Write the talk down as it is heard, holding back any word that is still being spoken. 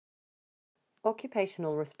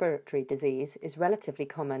Occupational respiratory disease is relatively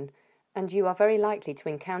common, and you are very likely to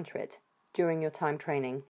encounter it during your time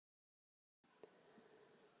training.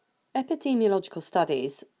 Epidemiological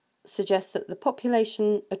studies suggest that the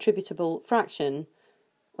population attributable fraction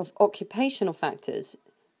of occupational factors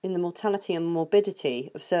in the mortality and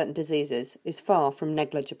morbidity of certain diseases is far from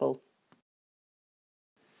negligible.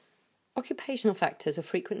 Occupational factors are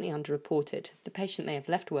frequently underreported. The patient may have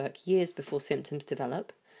left work years before symptoms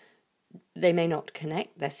develop. They may not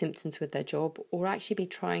connect their symptoms with their job or actually be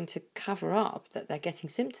trying to cover up that they're getting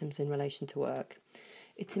symptoms in relation to work.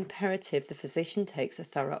 It's imperative the physician takes a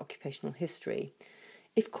thorough occupational history.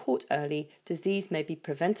 If caught early, disease may be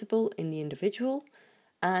preventable in the individual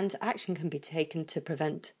and action can be taken to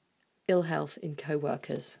prevent ill health in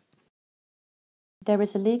co-workers. There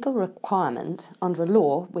is a legal requirement under a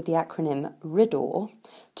law with the acronym RIDOR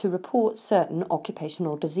to report certain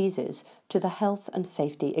occupational diseases to the Health and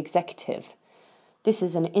Safety Executive. This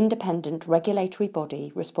is an independent regulatory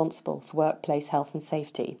body responsible for workplace health and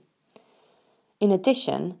safety. In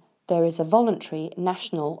addition, there is a voluntary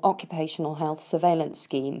National Occupational Health Surveillance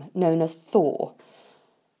Scheme known as THOR.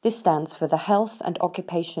 This stands for the Health and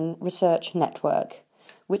Occupation Research Network,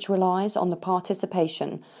 which relies on the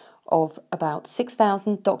participation of about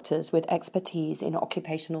 6,000 doctors with expertise in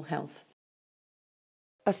occupational health.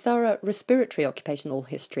 A thorough respiratory occupational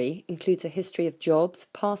history includes a history of jobs,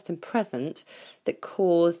 past and present, that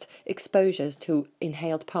caused exposures to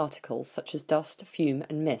inhaled particles such as dust, fume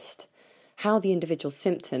and mist, how the individual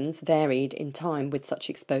symptoms varied in time with such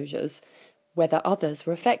exposures, whether others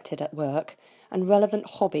were affected at work, and relevant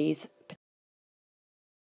hobbies.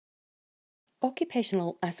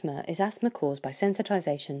 Occupational asthma is asthma caused by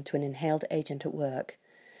sensitization to an inhaled agent at work.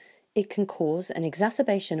 It can cause an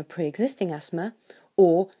exacerbation of pre-existing asthma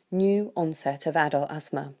or new onset of adult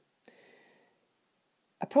asthma.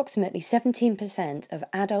 Approximately 17% of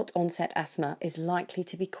adult onset asthma is likely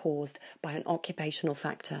to be caused by an occupational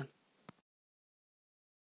factor.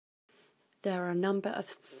 There are a number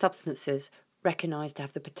of substances recognised to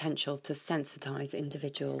have the potential to sensitize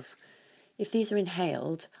individuals. If these are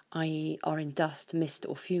inhaled, i.e. are in dust, mist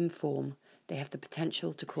or fume form, they have the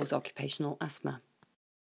potential to cause occupational asthma.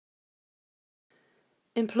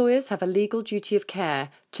 Employers have a legal duty of care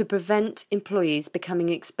to prevent employees becoming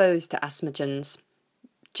exposed to asthmagens.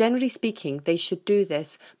 Generally speaking, they should do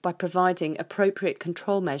this by providing appropriate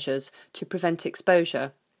control measures to prevent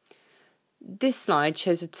exposure. This slide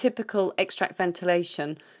shows a typical extract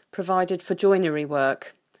ventilation provided for joinery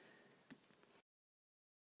work.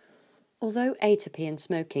 Although atopy and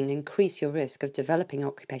smoking increase your risk of developing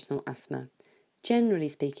occupational asthma, generally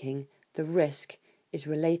speaking, the risk is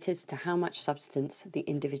related to how much substance the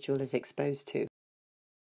individual is exposed to.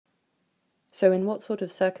 So in what sort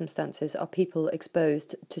of circumstances are people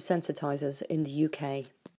exposed to sensitizers in the UK?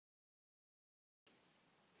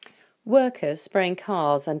 Workers spraying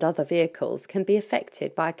cars and other vehicles can be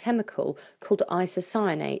affected by a chemical called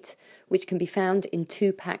isocyanate, which can be found in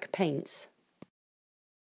 2-pack paints.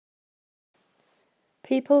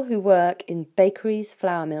 People who work in bakeries,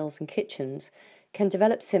 flour mills and kitchens can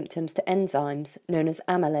develop symptoms to enzymes known as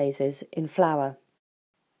amylases in flour.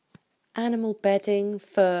 Animal bedding,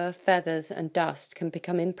 fur, feathers and dust can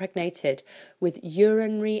become impregnated with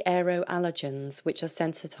urinary aeroallergens, which are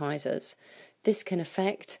sensitizers. This can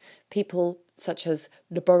affect people such as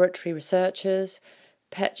laboratory researchers,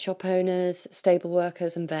 pet shop owners, stable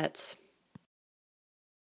workers and vets.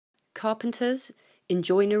 Carpenters in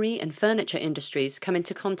joinery and furniture industries come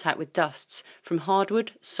into contact with dusts from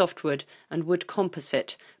hardwood, softwood and wood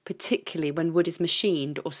composite, particularly when wood is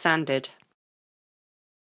machined or sanded.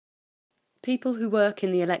 People who work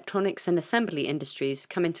in the electronics and assembly industries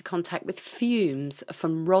come into contact with fumes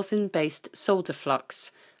from rosin-based solder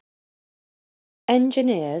flux.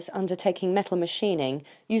 Engineers undertaking metal machining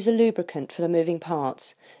use a lubricant for the moving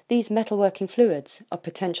parts. These metalworking fluids are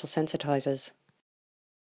potential sensitizers.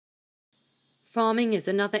 Farming is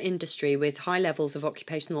another industry with high levels of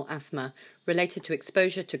occupational asthma related to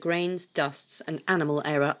exposure to grains, dusts and animal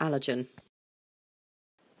aeroallergen.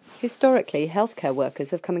 Historically, healthcare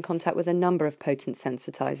workers have come in contact with a number of potent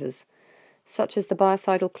sensitizers, such as the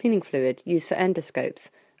biocidal cleaning fluid used for endoscopes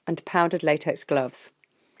and powdered latex gloves.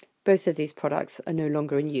 Both of these products are no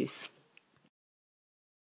longer in use.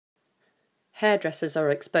 Hairdressers are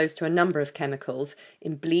exposed to a number of chemicals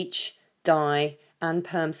in bleach, dye and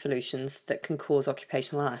perm solutions that can cause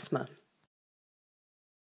occupational asthma.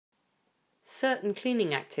 Certain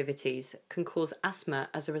cleaning activities can cause asthma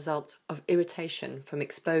as a result of irritation from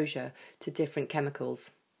exposure to different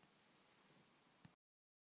chemicals.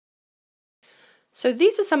 So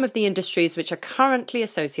these are some of the industries which are currently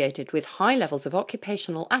associated with high levels of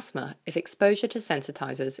occupational asthma if exposure to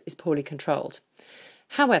sensitizers is poorly controlled.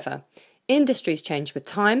 However, industries change with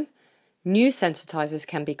time, new sensitizers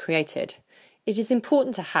can be created. It is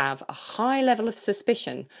important to have a high level of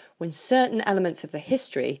suspicion when certain elements of the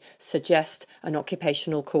history suggest an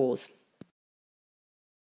occupational cause.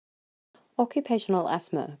 Occupational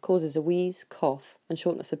asthma causes a wheeze, cough and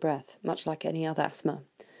shortness of breath, much like any other asthma.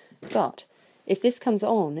 But if this comes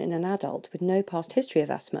on in an adult with no past history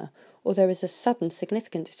of asthma, or there is a sudden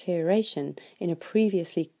significant deterioration in a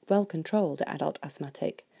previously well-controlled adult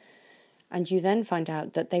asthmatic, and you then find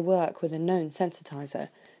out that they work with a known sensitizer,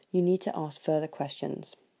 you need to ask further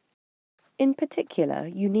questions. In particular,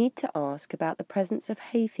 you need to ask about the presence of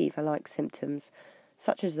hay fever-like symptoms,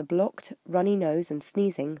 such as a blocked, runny nose and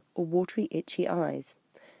sneezing, or watery, itchy eyes.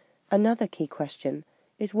 Another key question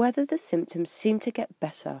is whether the symptoms seem to get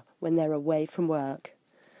better when they're away from work.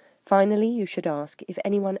 Finally, you should ask if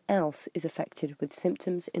anyone else is affected with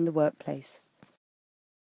symptoms in the workplace.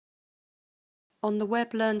 On the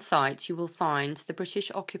WebLearn site, you will find the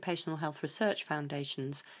British Occupational Health Research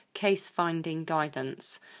Foundation's case-finding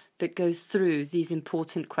guidance that goes through these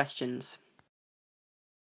important questions.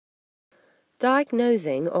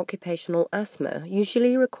 Diagnosing occupational asthma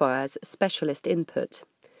usually requires specialist input.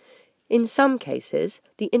 In some cases,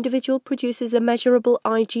 the individual produces a measurable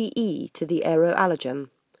IgE to the aeroallergen.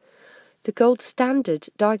 The gold standard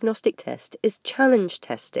diagnostic test is challenge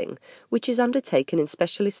testing, which is undertaken in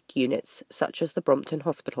specialist units such as the Brompton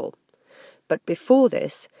Hospital. But before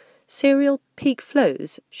this, serial peak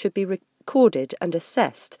flows should be recorded and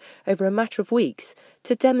assessed over a matter of weeks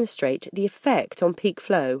to demonstrate the effect on peak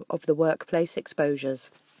flow of the workplace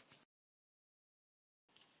exposures.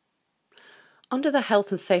 Under the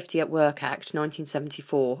Health and Safety at Work Act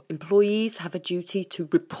 1974, employees have a duty to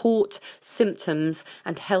report symptoms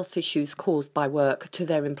and health issues caused by work to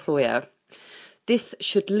their employer. This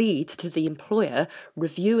should lead to the employer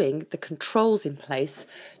reviewing the controls in place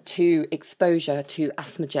to exposure to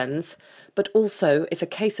asthmagens, but also if a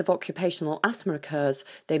case of occupational asthma occurs,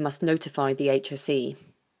 they must notify the HSE.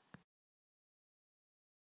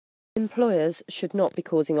 Employers should not be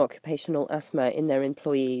causing occupational asthma in their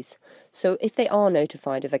employees, so if they are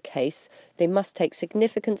notified of a case, they must take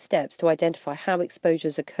significant steps to identify how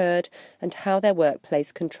exposures occurred and how their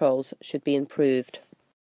workplace controls should be improved.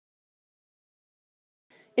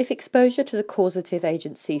 If exposure to the causative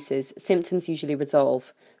agent ceases, symptoms usually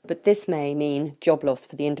resolve, but this may mean job loss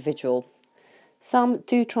for the individual. Some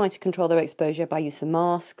do try to control their exposure by use of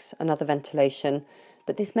masks and other ventilation,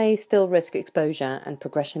 but this may still risk exposure and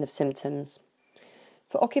progression of symptoms.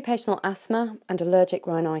 For occupational asthma and allergic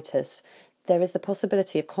rhinitis, there is the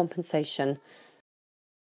possibility of compensation.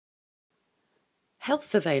 Health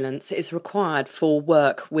surveillance is required for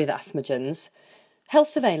work with asthmagens. Health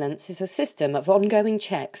surveillance is a system of ongoing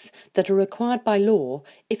checks that are required by law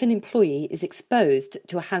if an employee is exposed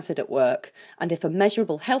to a hazard at work and if a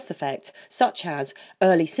measurable health effect, such as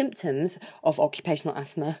early symptoms of occupational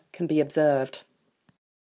asthma, can be observed.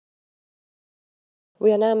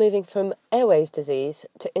 We are now moving from airways disease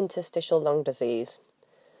to interstitial lung disease.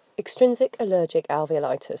 Extrinsic allergic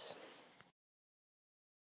alveolitis.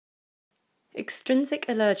 Extrinsic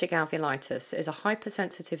allergic alveolitis is a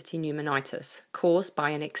hypersensitivity pneumonitis caused by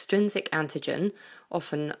an extrinsic antigen,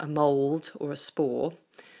 often a mould or a spore,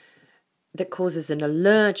 that causes an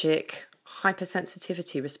allergic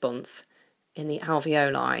hypersensitivity response in the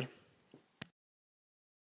alveoli.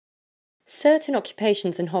 Certain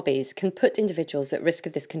occupations and hobbies can put individuals at risk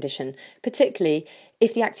of this condition, particularly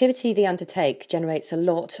if the activity they undertake generates a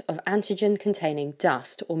lot of antigen-containing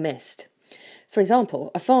dust or mist. For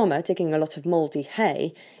example, a farmer digging a lot of mouldy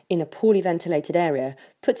hay in a poorly ventilated area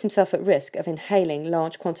puts himself at risk of inhaling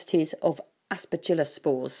large quantities of aspergillus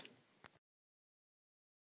spores.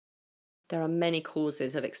 There are many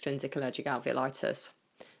causes of extrinsic allergic alveolitis.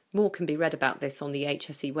 More can be read about this on the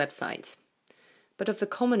HSE website. But of the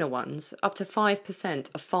commoner ones, up to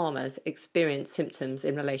 5% of farmers experience symptoms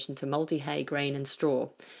in relation to mouldy hay, grain and straw,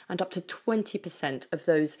 and up to 20% of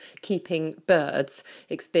those keeping birds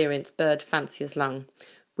experience bird fancier's lung,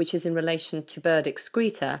 which is in relation to bird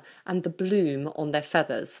excreta and the bloom on their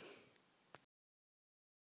feathers.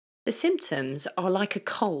 The symptoms are like a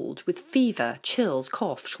cold with fever, chills,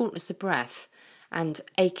 cough, shortness of breath and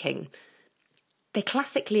aching. They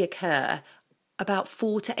classically occur about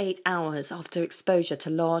 4 to 8 hours after exposure to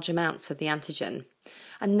large amounts of the antigen,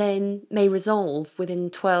 and then may resolve within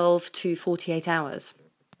 12 to 48 hours.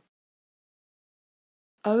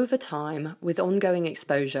 Over time, with ongoing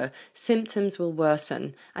exposure, symptoms will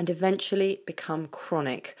worsen and eventually become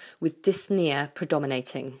chronic, with dyspnea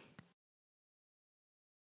predominating.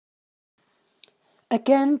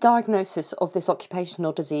 Again, diagnosis of this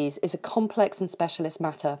occupational disease is a complex and specialist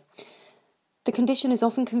matter. The condition is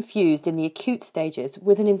often confused in the acute stages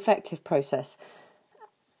with an infective process,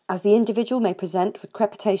 as the individual may present with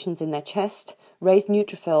crepitations in their chest, raised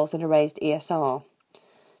neutrophils and a raised ESR.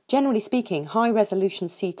 Generally speaking, high-resolution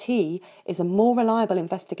CT is a more reliable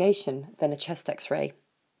investigation than a chest X-ray.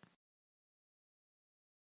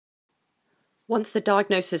 Once the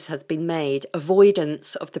diagnosis has been made,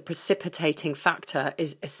 avoidance of the precipitating factor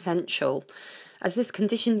is essential, as this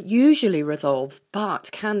condition usually resolves but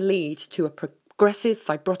can lead to a progressive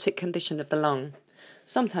fibrotic condition of the lung.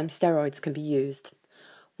 Sometimes steroids can be used.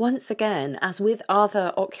 Once again, as with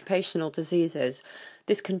other occupational diseases,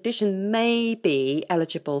 this condition may be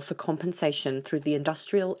eligible for compensation through the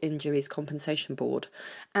Industrial Injuries Compensation Board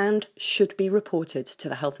and should be reported to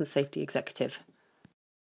the Health and Safety Executive.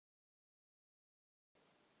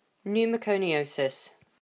 Pneumoconiosis.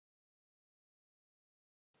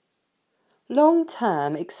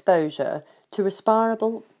 Long-term exposure to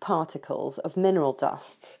respirable particles of mineral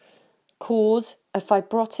dusts cause a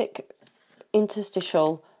fibrotic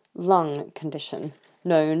interstitial lung condition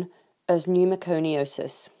known as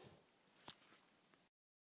pneumoconiosis.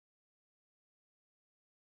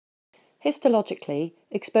 Histologically,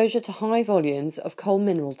 exposure to high volumes of coal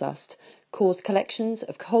mineral dust cause collections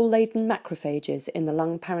of coal-laden macrophages in the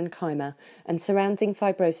lung parenchyma and surrounding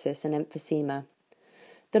fibrosis and emphysema.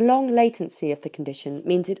 The long latency of the condition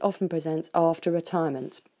means it often presents after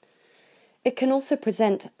retirement. It can also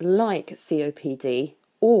present like COPD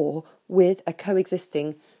or with a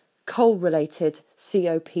coexisting coal-related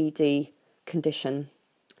COPD condition.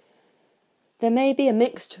 There may be a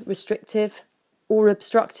mixed restrictive or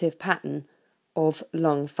obstructive pattern of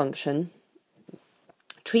lung function.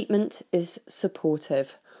 Treatment is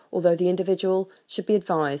supportive, although the individual should be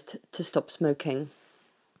advised to stop smoking.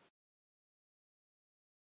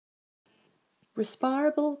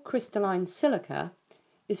 Respirable crystalline silica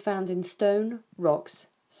is found in stone, rocks,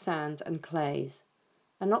 sand and clays,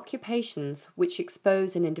 and occupations which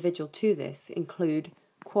expose an individual to this include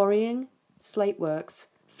quarrying, slate works,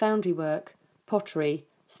 foundry work, pottery,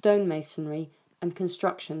 stonemasonry and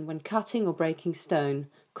construction when cutting or breaking stone,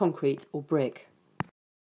 concrete or brick.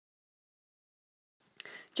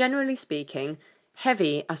 Generally speaking,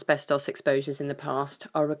 heavy asbestos exposures in the past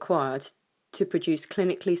are required to produce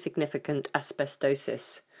clinically significant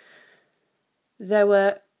asbestosis. There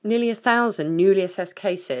were nearly 1,000 newly assessed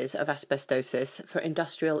cases of asbestosis for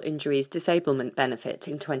industrial injuries disablement benefit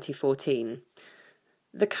in 2014.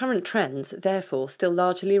 The current trends, therefore, still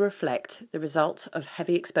largely reflect the result of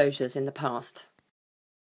heavy exposures in the past.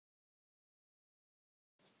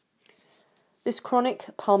 This chronic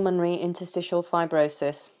pulmonary interstitial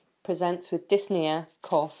fibrosis presents with dyspnea,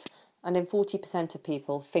 cough, and in 40% of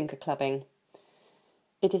people, finger clubbing.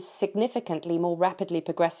 It is significantly more rapidly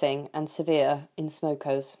progressing and severe in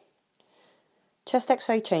smokers. Chest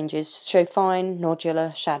X-ray changes show fine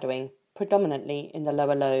nodular shadowing, predominantly in the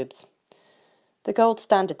lower lobes. The gold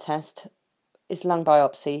standard test is lung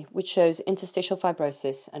biopsy, which shows interstitial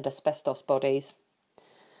fibrosis and asbestos bodies.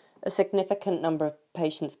 A significant number of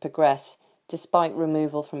patients progress despite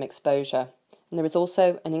removal from exposure, and there is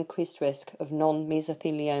also an increased risk of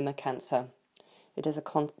non-mesothelioma cancer. It is a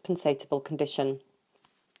compensatable condition.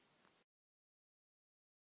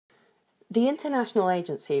 The International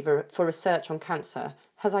Agency for Research on Cancer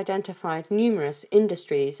has identified numerous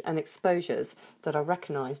industries and exposures that are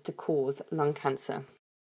recognised to cause lung cancer.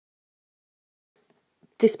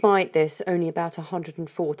 Despite this, only about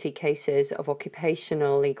 140 cases of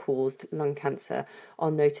occupationally caused lung cancer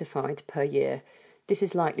are notified per year. This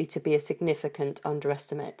is likely to be a significant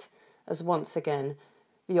underestimate, as once again,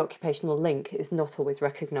 the occupational link is not always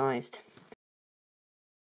recognised.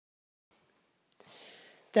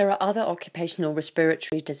 There are other occupational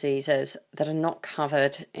respiratory diseases that are not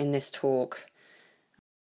covered in this talk.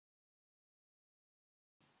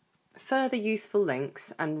 Further useful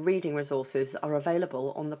links and reading resources are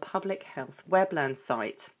available on the Public Health Webland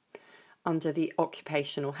site under the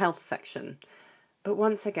Occupational Health section. But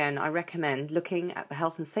once again, I recommend looking at the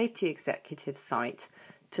Health and Safety Executive site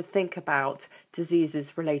to think about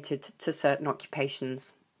diseases related to certain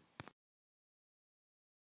occupations.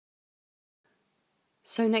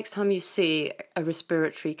 So next time you see a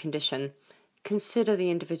respiratory condition, consider the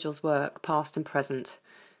individual's work, past and present,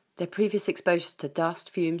 their previous exposures to dust,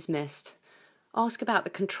 fumes, mist. Ask about the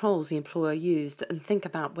controls the employer used and think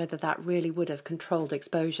about whether that really would have controlled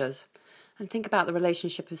exposures. And think about the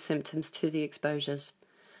relationship of symptoms to the exposures.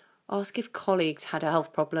 Ask if colleagues had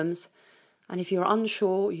health problems, and if you're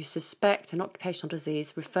unsure or you suspect an occupational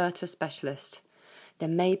disease, refer to a specialist. There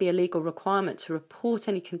may be a legal requirement to report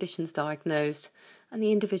any conditions diagnosed, and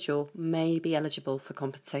the individual may be eligible for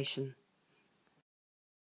compensation.